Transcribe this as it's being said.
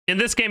In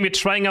this game, we're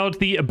trying out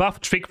the buff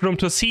trick room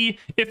to see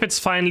if it's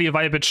finally a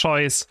viable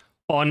choice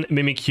on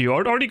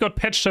MIMIKYU. It already got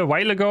patched a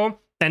while ago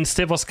and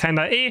still was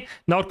kinda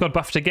now it got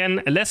buffed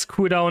again, less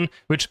cooldown,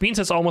 which means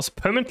it's almost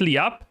permanently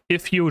up.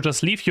 If you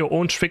just leave your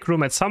own trick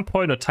room at some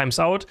point or times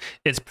out,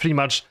 it's pretty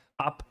much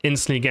up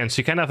instantly again. So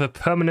you can have a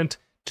permanent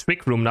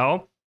trick room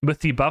now with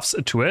the buffs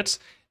to it.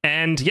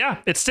 And yeah,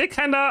 it's still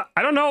kinda,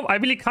 I don't know, I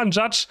really can't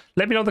judge.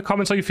 Let me know in the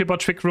comments how you feel about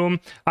Trick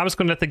Room. I'm just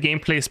gonna let the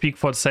gameplay speak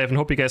for itself and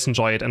hope you guys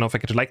enjoy it. And don't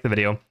forget to like the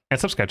video and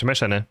subscribe to my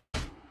channel.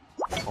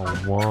 Oh,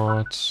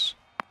 what?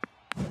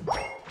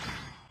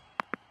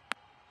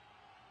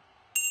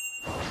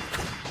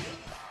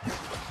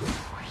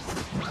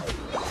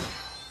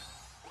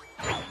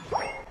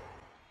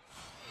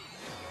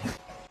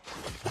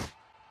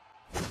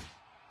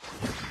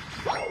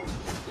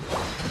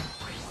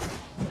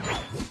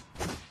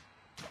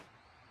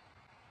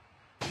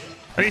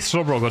 I think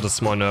Slowbro got a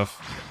small nerf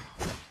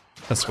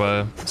as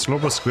well.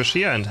 Slowbro's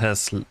squishier and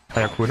has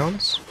higher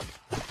cooldowns.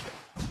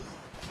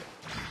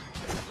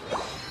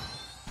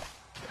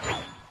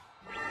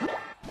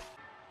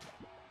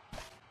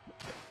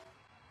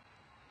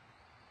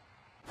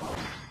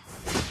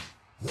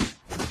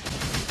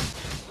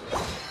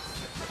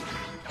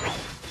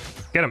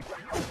 Get him.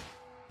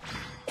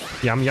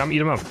 Yum, yum,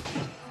 eat him up.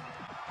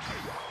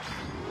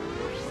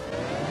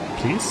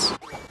 Please?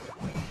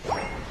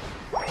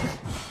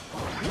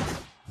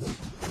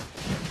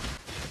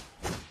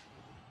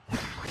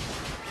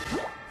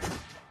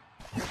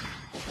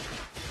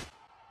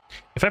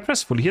 If I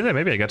press fully here, then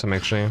maybe I get him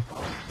actually.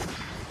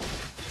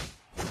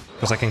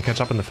 Because I can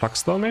catch up in the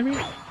flux though, maybe?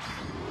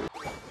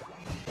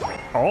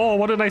 Oh,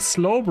 what a nice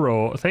slow,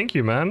 bro. Thank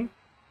you, man.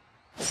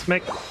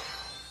 Smack.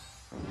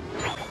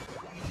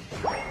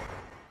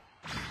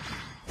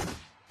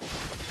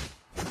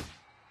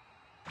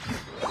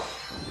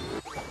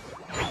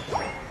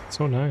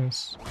 So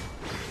nice.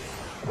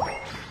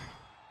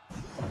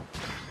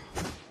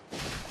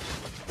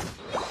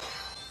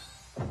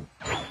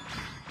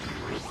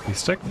 He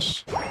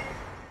sticked.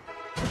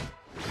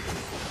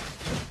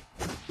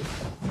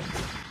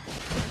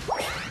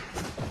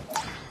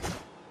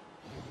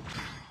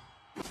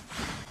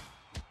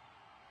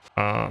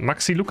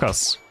 Maxi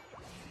Lucas.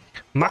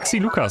 Maxi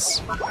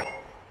Lucas.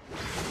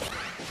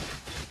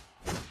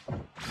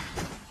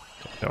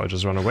 Okay, I'll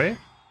just run away.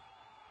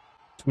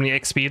 Too many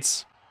X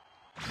speeds.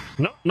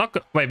 No, not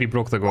good. Wait, we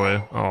broke the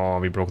goal. Oh,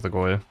 we broke the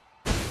goal.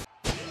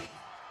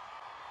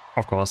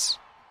 Of course.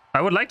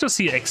 I would like to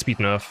see X speed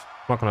nerf.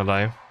 Not gonna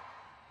lie.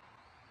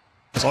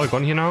 It's all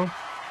gone here now.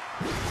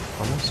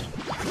 Almost.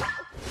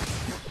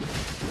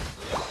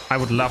 I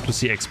would love to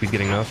see X speed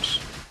getting nerfed.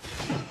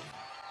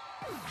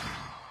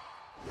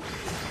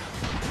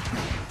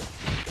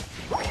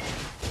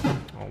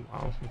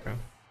 Okay.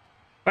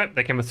 Right,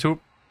 they came with 2.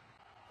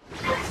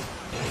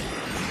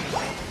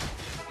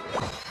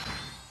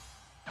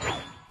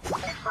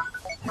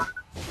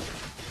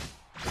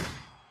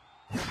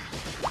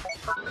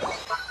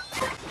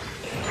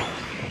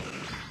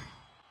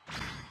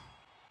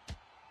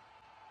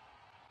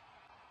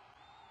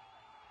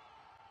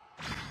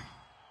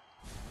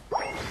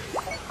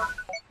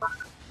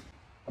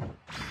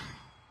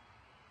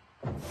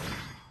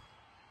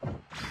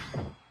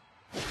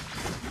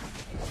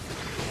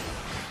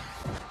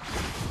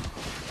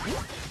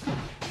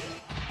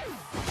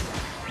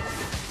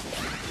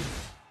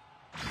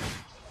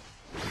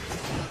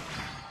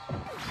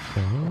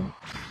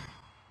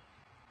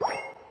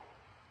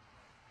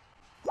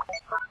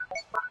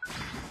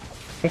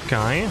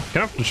 Okay,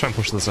 gonna have to try and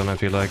push this in, I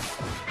feel like.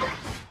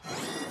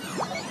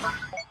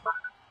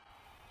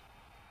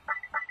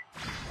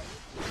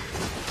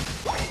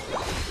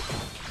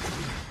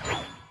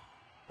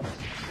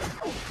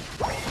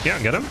 Yeah,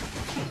 get him.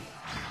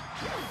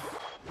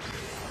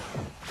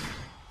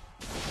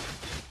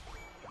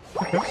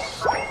 Okay.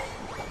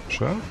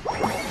 Sure.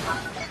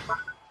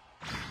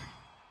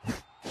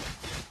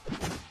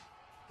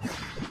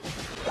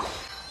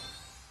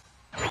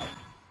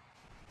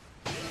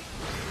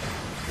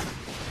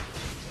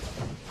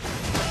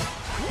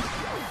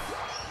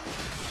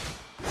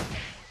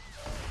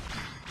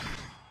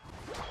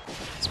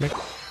 Smack.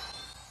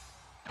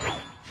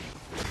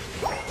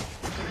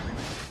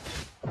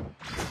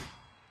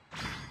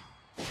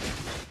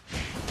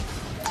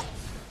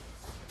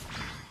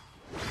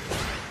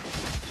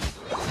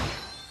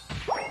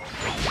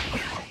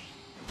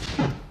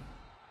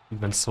 He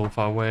went so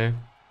far away.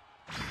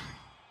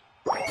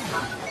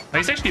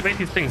 He's actually made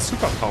these things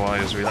superpower,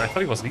 I just realized. I thought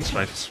he was least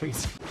life. Sweet.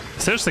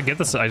 Seriously, get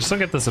this. I just don't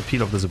get this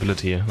appeal of this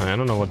ability. I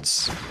don't know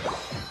what's.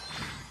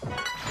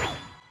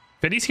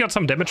 At least he got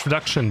some damage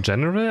reduction in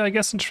general, I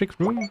guess, in Trick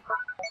Room.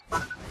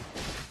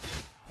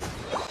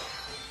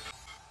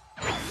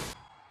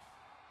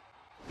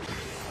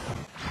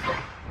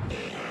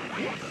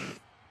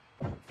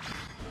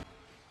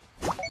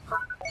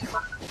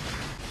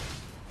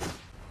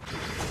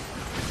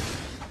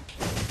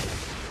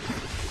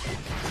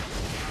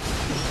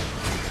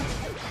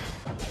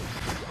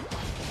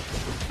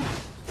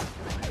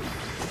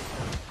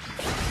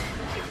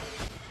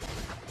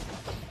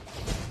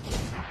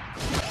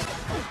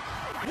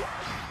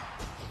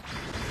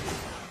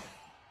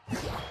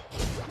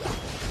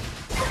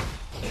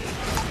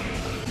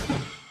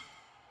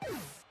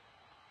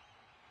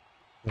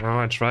 No,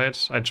 I tried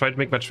to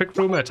make my trick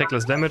room, I take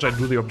less damage, I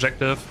do the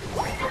objective.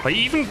 But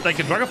even, like,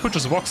 a Dragapult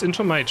just walks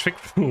into my trick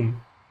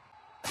room.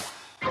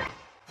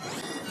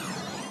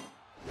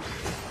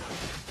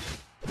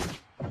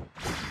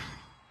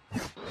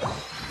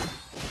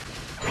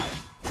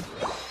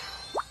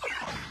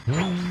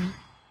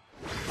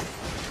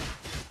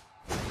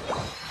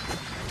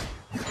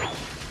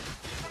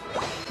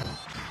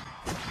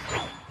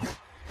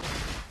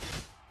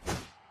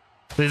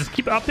 They just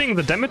keep upping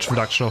the damage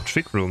reduction of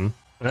Trick Room.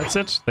 That's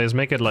it. They just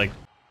make it like...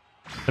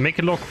 They make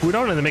it low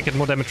cooldown and they make it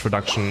more damage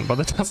reduction. But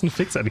that doesn't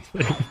fix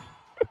anything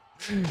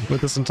with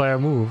this entire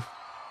move.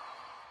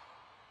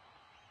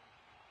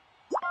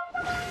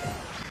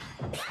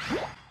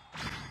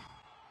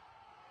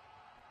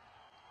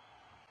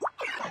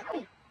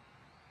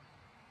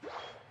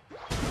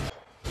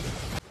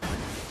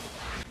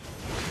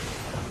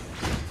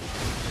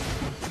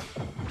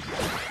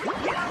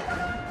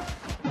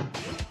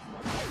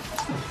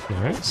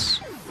 Nice.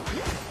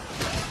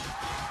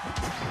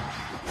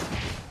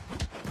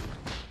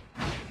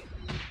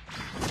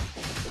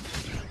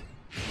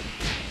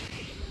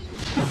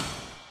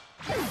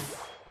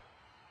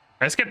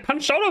 I just get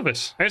punched out of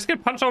it. I just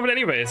get punched out of it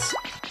anyways.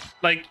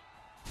 Like,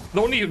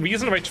 the only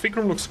reason why Trick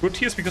Room looks good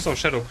here is because of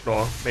Shadow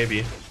Claw,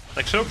 maybe.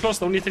 Like, Shadow Claw is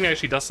the only thing that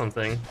actually does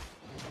something.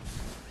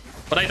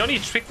 But I don't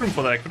need Trick Room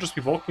for that. I could just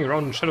be walking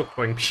around and Shadow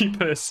Clawing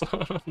people, so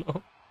I don't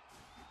know.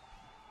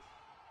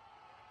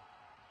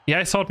 Yeah,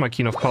 I saw it,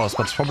 Markeen, of course,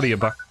 but it's probably a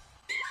bug.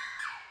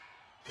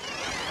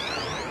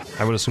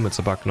 I would assume it's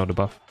a bug, not a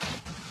buff.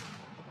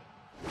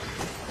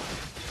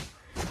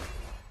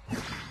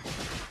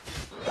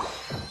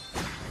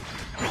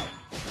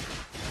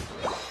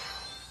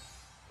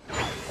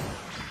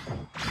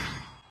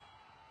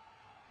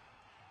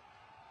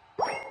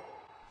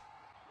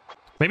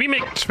 Maybe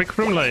make Trick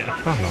Room like,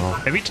 I don't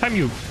know, every time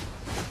you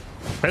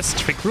press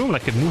Trick Room,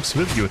 like it moves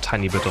with you a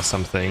tiny bit or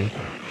something.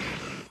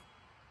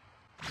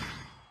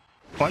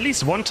 Or at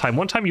least one time.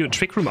 One time you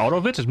Trick Room out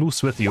of it, it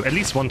moves with you. At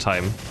least one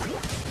time.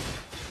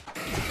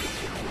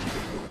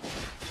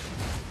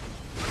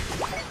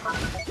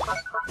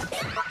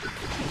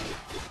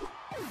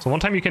 So one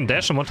time you can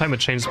dash and one time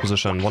it changes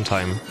position. One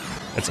time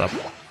it's up.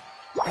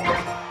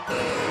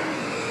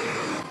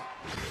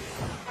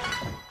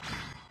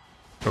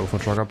 Go for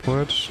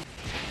Dragapult.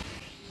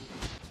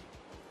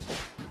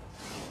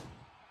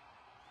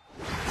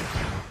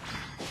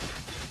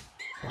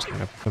 Just gonna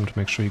have him to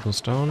make sure he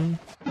goes down.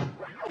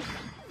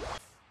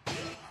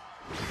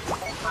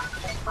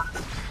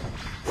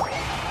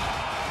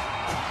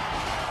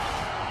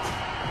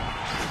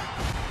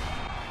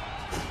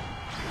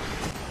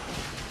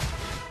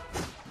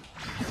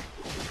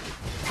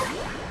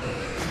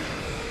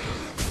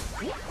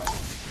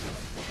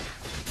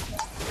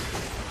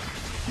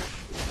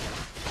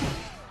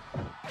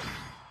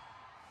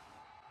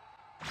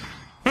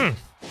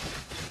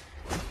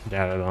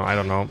 Yeah, I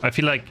don't know. I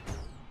feel like...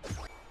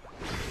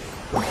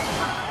 I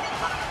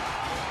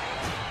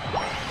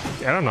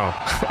don't know.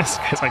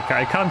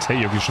 I can't tell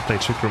you if you should play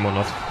Trick Room or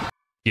not.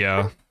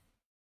 Yeah.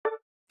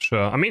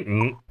 Sure. I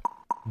mean,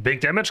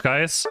 big damage,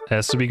 guys.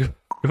 Has to be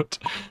good.